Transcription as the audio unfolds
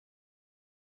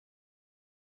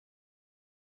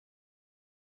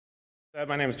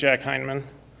My name is Jack Hineman.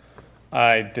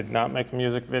 I did not make a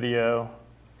music video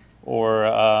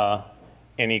or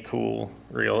any cool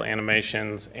real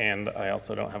animations, and I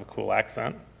also don't have a cool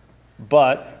accent.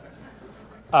 But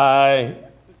I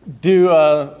do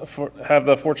have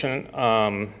the fortune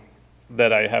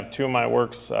that I have two of my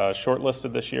works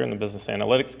shortlisted this year in the business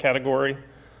analytics category.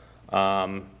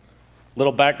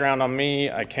 Little background on me,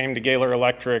 I came to Gaylor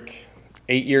Electric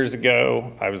 8 years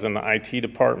ago. I was in the IT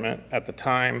department at the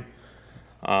time.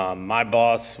 My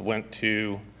boss went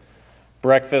to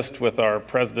breakfast with our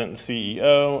president and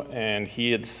CEO, and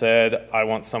he had said, I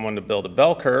want someone to build a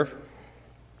bell curve.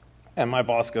 And my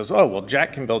boss goes, oh, well,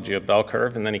 Jack can build you a bell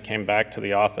curve. And then he came back to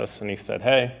the office and he said,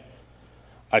 hey,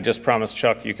 I just promised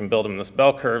Chuck you can build him this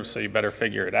bell curve, so you better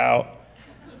figure it out.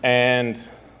 And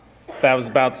that was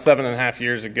about 7.5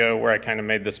 years ago where I kind of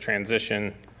made this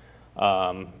transition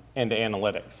into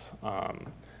analytics.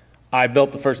 I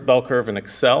built the first bell curve in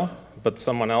Excel, but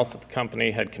someone else at the company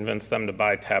had convinced them to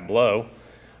buy Tableau,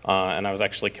 and I was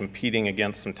actually competing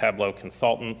against some Tableau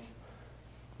consultants.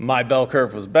 My bell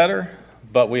curve was better,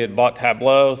 but we had bought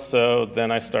Tableau, so then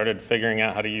I started figuring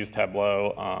out how to use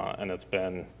Tableau, and it's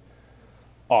been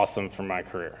awesome for my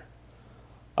career.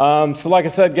 So like I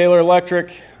said, Gaylor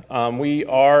Electric, we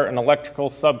are an electrical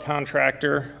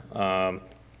subcontractor.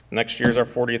 Next year's our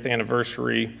 40th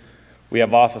anniversary. We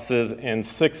have offices in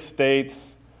 6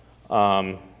 states,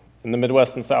 in the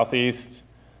Midwest and Southeast,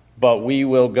 but we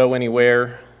will go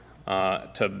anywhere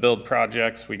to build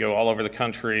projects. We go all over the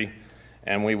country,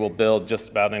 and we will build just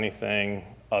about anything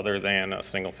other than a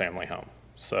single family home.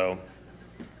 So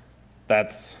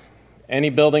that's any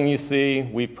building you see,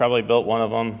 we've probably built one of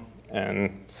them,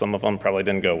 and some of them probably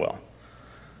didn't go well.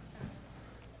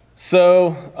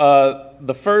 So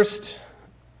the first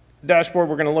dashboard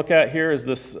we're going to look at here is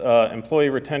this employee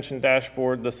retention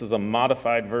dashboard. This is a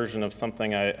modified version of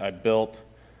something I built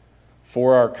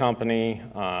for our company.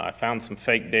 I found some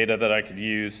fake data that I could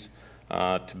use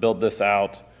to build this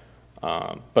out.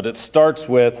 But it starts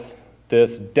with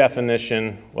this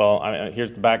definition. Well,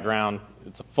 here's the background.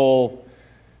 It's a full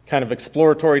kind of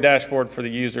exploratory dashboard for the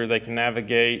user. They can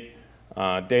navigate,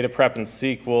 data prep in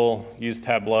SQL, use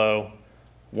Tableau,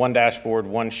 one dashboard,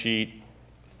 one sheet,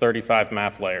 35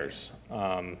 map layers.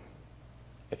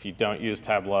 If you don't use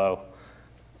Tableau,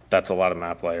 that's a lot of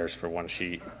map layers for one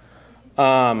sheet.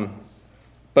 But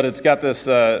it's got this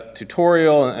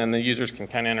tutorial, and the users can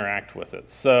kind of interact with it.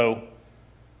 So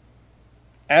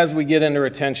as we get into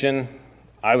retention,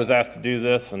 I was asked to do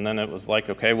this, and then it was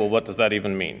like, okay, well, what does that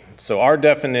even mean? So our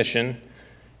definition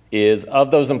is,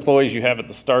 of those employees you have at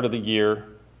the start of the year,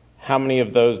 how many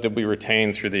of those did we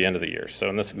retain through the end of the year? So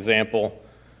in this example,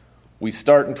 we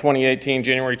start in 2018,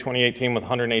 January 2018, with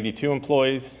 182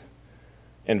 employees.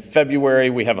 In February,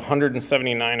 we have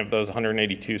 179 of those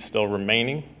 182 still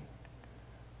remaining.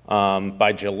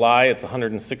 By July, it's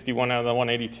 161 out of the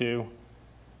 182.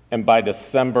 And by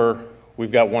December,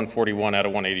 we've got 141 out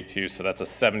of 182, so that's a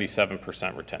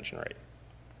 77% retention rate.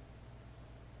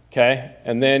 Okay,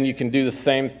 and then you can do the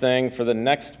same thing for the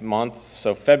next month.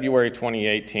 So February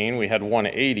 2018, we had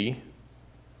 180.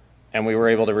 And we were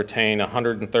able to retain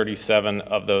 137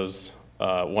 of those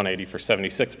 180 for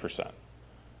 76%.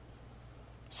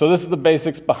 So this is the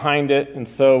basics behind it. And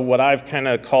so what I've kind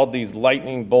of called these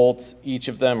lightning bolts, each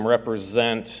of them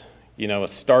represent, a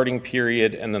starting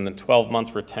period and then the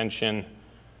 12-month retention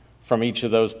from each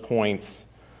of those points.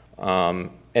 And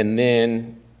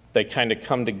then they kind of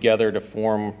come together to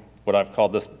form what I've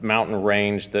called this mountain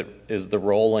range that is the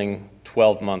rolling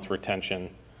 12-month retention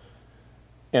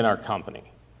in our company.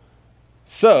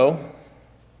 So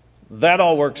that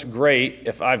all works great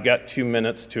if I've got 2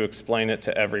 minutes to explain it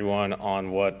to everyone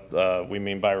on what we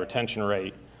mean by retention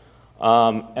rate.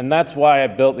 And that's why I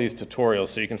built these tutorials.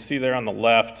 So you can see there on the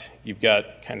left, you've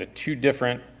got kind of 2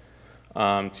 different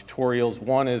tutorials.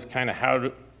 One is kind of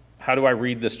how do I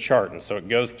read this chart? And so it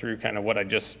goes through kind of what I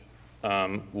just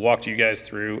walked you guys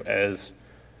through as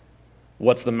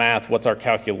what's the math, what's our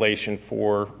calculation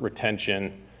for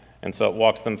retention. And so it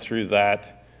walks them through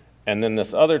that. And then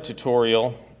this other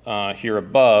tutorial here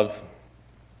above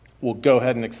will go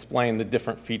ahead and explain the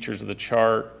different features of the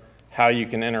chart, how you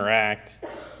can interact,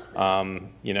 how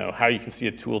you can see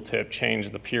a tooltip,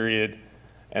 change the period,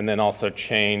 and then also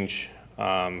change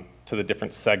to the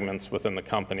different segments within the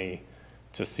company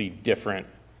to see different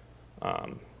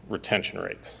retention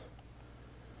rates.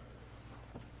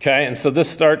 Okay, and so this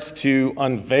starts to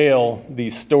unveil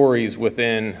these stories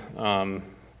within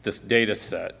this data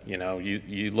set.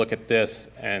 You look at this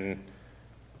and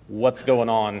what's going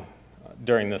on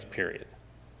during this period.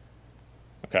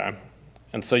 Okay,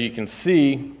 and so you can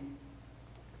see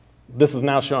this is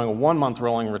now showing a 1-month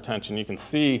rolling retention. You can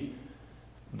see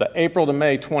the April to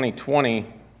May 2020,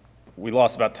 we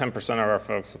lost about 10% of our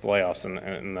folks with layoffs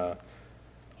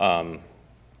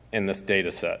in this data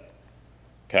set,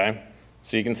 okay?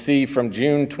 So you can see from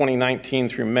June 2019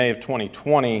 through May of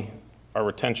 2020, our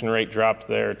retention rate dropped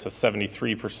there to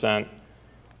 73%.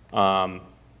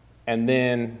 And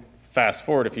then fast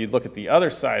forward, if you look at the other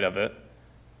side of it,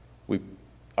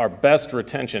 our best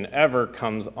retention ever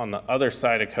comes on the other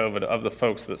side of COVID of the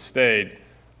folks that stayed.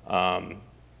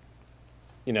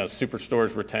 You know,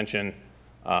 Superstore's retention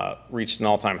reached an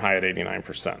all-time high at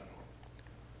 89%.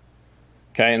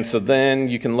 Okay, and so then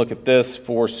you can look at this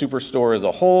for Superstore as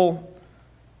a whole,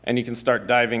 and you can start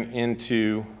diving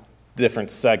into different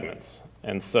segments.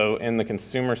 And so in the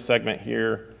consumer segment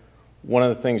here, one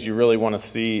of the things you really want to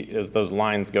see is those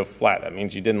lines go flat. That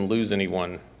means you didn't lose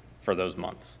anyone for those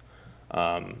months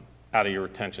out of your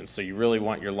retention. So you really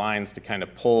want your lines to kind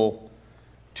of pull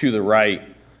to the right.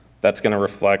 That's going to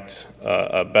reflect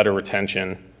a better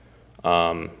retention.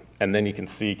 And then you can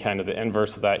see kind of the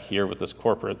inverse of that here with this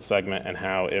corporate segment and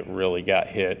how it really got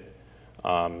hit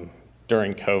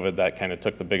during COVID. That kind of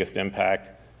took the biggest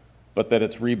impact, but that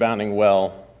it's rebounding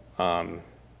well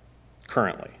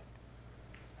currently.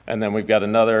 And then we've got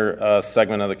another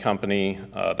segment of the company,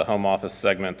 the home office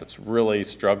segment, that's really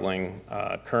struggling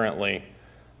currently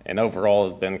and overall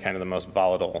has been kind of the most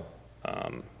volatile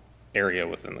area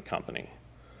within the company.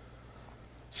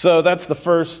 So that's the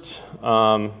first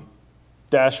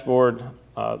dashboard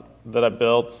that I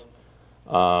built.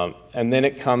 And then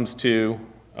it comes to,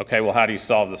 okay, well, how do you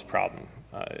solve this problem?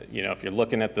 You know, if you're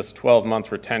looking at this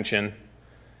 12-month retention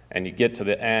and you get to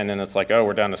the end and it's like, oh,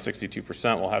 we're down to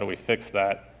 62%, well, how do we fix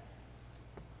that?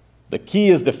 The key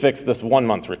is to fix this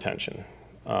 1-month retention.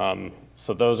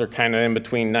 So those are kind of in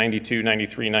between 92,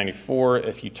 93, 94.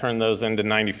 If you turn those into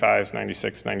 95s,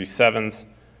 96, 97s,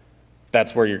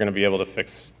 that's where you're going to be able to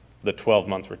fix the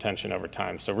 12-month retention over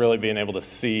time. So really being able to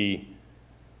see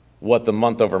what the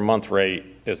month-over-month rate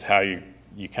is how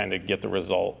you kind of get the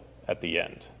result at the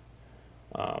end.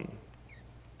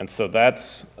 And so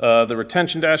that's the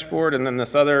retention dashboard. And then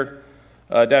this other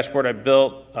dashboard I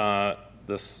built,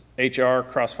 this HR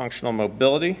cross-functional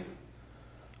mobility,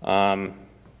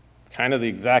 kind of the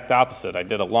exact opposite. I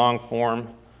did a long form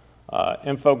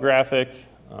infographic,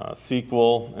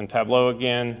 SQL and Tableau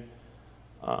again,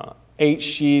 8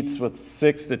 sheets with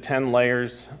 6 to 10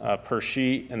 layers per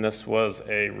sheet, and this was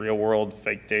a real-world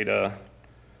fake data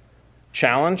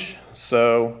challenge.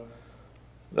 So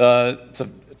it's a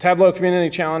Tableau community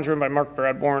challenge run by Mark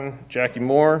Bradbourne, Jackie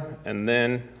Moore, and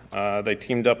then they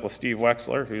teamed up with Steve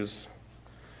Wexler, who's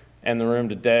in the room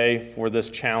today for this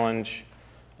challenge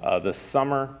this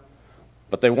summer.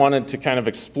 But they wanted to kind of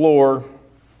explore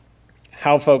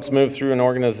how folks move through an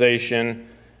organization.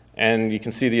 And you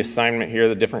can see the assignment here,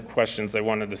 the different questions they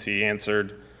wanted to see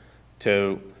answered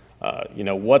to, you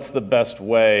know, what's the best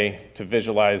way to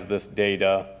visualize this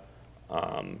data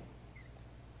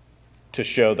to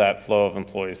show that flow of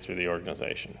employees through the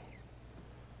organization.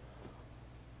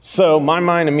 So my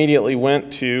mind immediately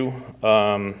went to,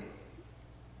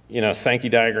 you know, Sankey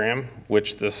diagram,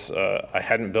 which this, I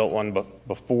hadn't built one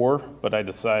before, but I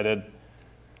decided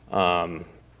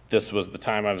this was the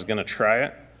time I was going to try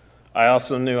it. I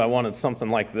also knew I wanted something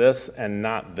like this and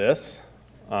not this.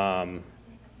 I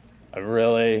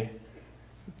really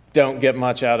don't get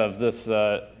much out of this,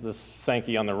 this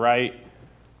Sankey on the right,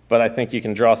 but I think you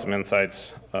can draw some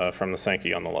insights from the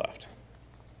Sankey on the left.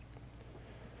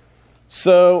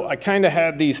 So I kind of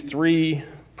had these 3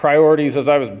 priorities as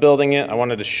I was building it. I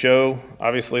wanted to show,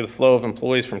 obviously, the flow of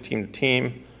employees from team to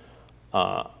team.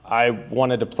 I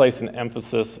wanted to place an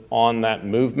emphasis on that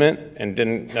movement and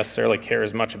didn't necessarily care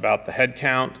as much about the head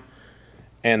count.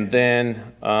 And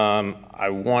then I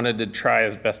wanted to try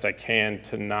as best I can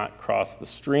to not cross the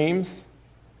streams,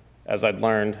 as I'd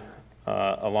learned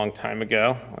a long time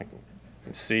ago. Like you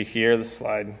can see here, the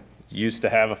slide used to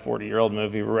have a 40-year-old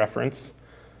movie reference.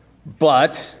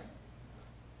 But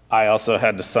I also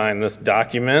had to sign this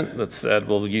document that said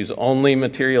we'll use only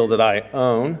material that I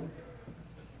own.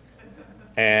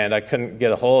 And I couldn't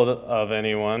get a hold of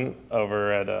anyone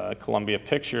over at Columbia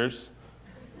Pictures.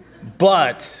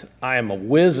 But I am a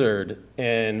wizard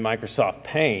in Microsoft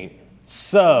Paint.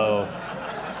 So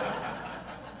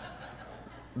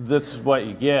this is what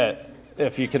you get.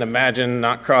 If you can imagine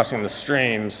not crossing the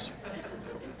streams,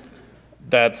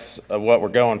 that's what we're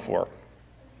going for.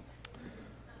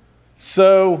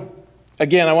 So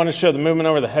again, I want to show the movement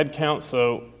over the head count.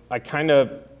 So I kind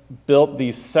of built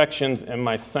these sections in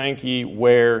my Sankey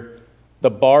where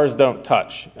the bars don't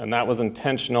touch, and that was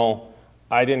intentional.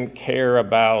 I didn't care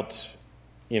about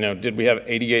did we have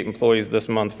 88 employees this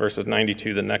month versus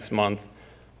 92 the next month?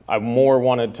 I more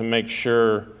wanted to make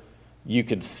sure you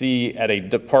could see at a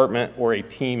department or a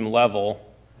team level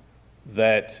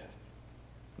that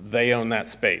they own that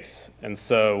space. And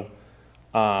so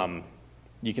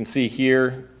you can see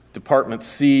here, Department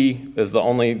C is the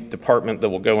only department that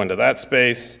will go into that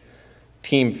space.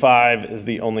 Team 5 is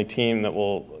the only team that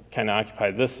will kind of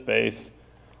occupy this space.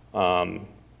 And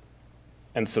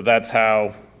so that's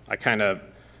how I kind of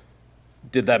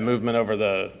did that movement over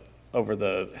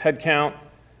the head count.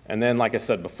 And then, like I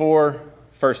said before,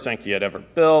 first Sankey had ever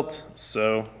built.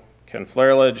 So Ken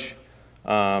Flairledge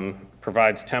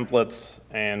provides templates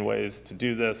and ways to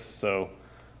do this. So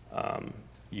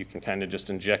you can kind of just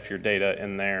inject your data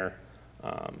in there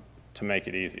to make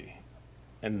it easy.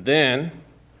 And then,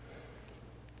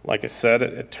 like I said,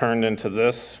 it turned into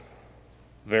this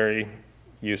very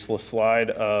useless slide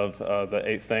of the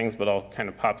 8 things, but I'll kind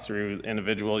of pop through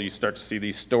individual. You start to see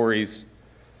these stories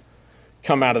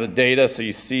come out of the data, so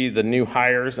you see the new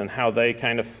hires and how they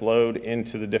kind of flowed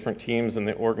into the different teams in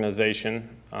the organization.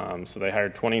 So they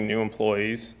hired 20 new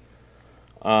employees.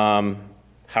 However,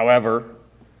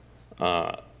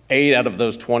 8 out of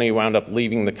those 20 wound up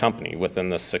leaving the company within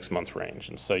this 6-month range.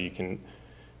 And so you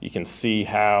can see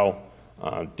how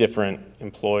different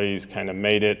employees kind of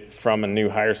made it from a new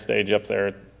hire stage up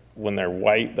there when they're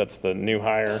white, that's the new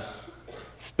hire,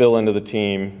 spill into the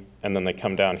team, and then they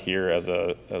come down here as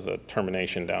a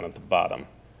termination down at the bottom.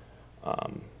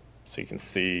 So you can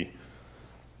see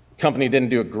the company didn't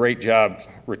do a great job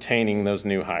retaining those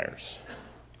new hires.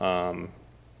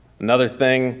 Another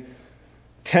thing,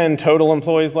 10 total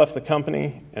employees left the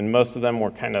company, and most of them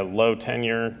were kind of low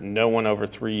tenure, no one over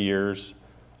 3 years.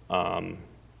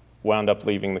 Wound up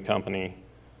leaving the company,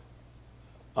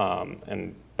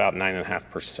 and about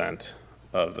 9.5%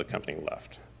 of the company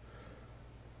left.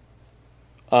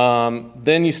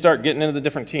 Then you start getting into the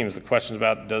different teams. The question's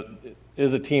about,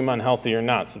 is a team unhealthy or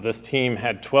not? So this team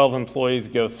had 12 employees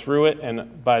go through it,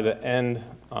 and by the end,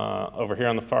 over here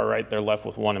on the far right, they're left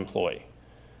with 1 employee.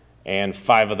 And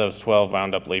 5 of those 12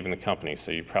 wound up leaving the company,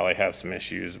 so you probably have some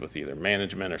issues with either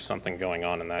management or something going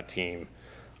on in that team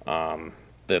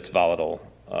that's volatile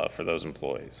for those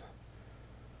employees.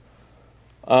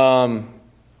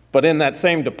 But in that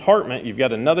same department, you've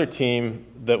got another team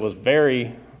that was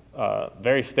very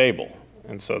stable.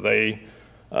 And so they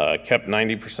kept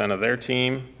 90% of their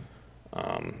team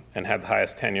and had the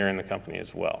highest tenure in the company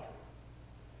as well.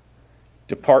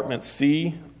 Department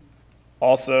C,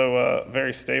 also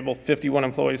very stable. 51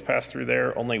 employees passed through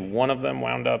there. Only 1 of them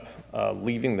wound up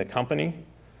leaving the company.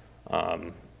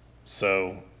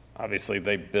 So obviously,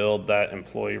 they build that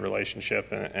employee relationship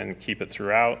and keep it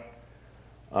throughout.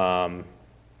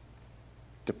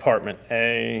 Department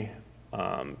A,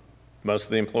 most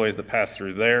of the employees that passed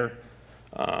through there,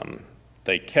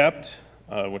 they kept,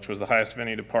 which was the highest of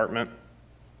any department.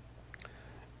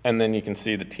 And then you can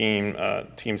see the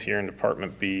teams here in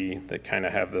Department B that kind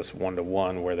of have this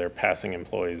one-to-one where they're passing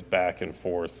employees back and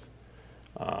forth.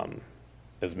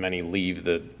 As many leave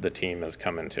the team as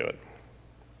come into it.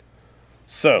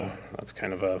 So that's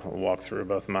kind of a walkthrough of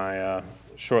both my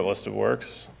short list of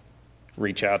works.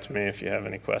 Reach out to me if you have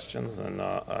any questions, and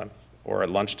or at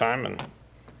lunchtime, and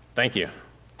thank you.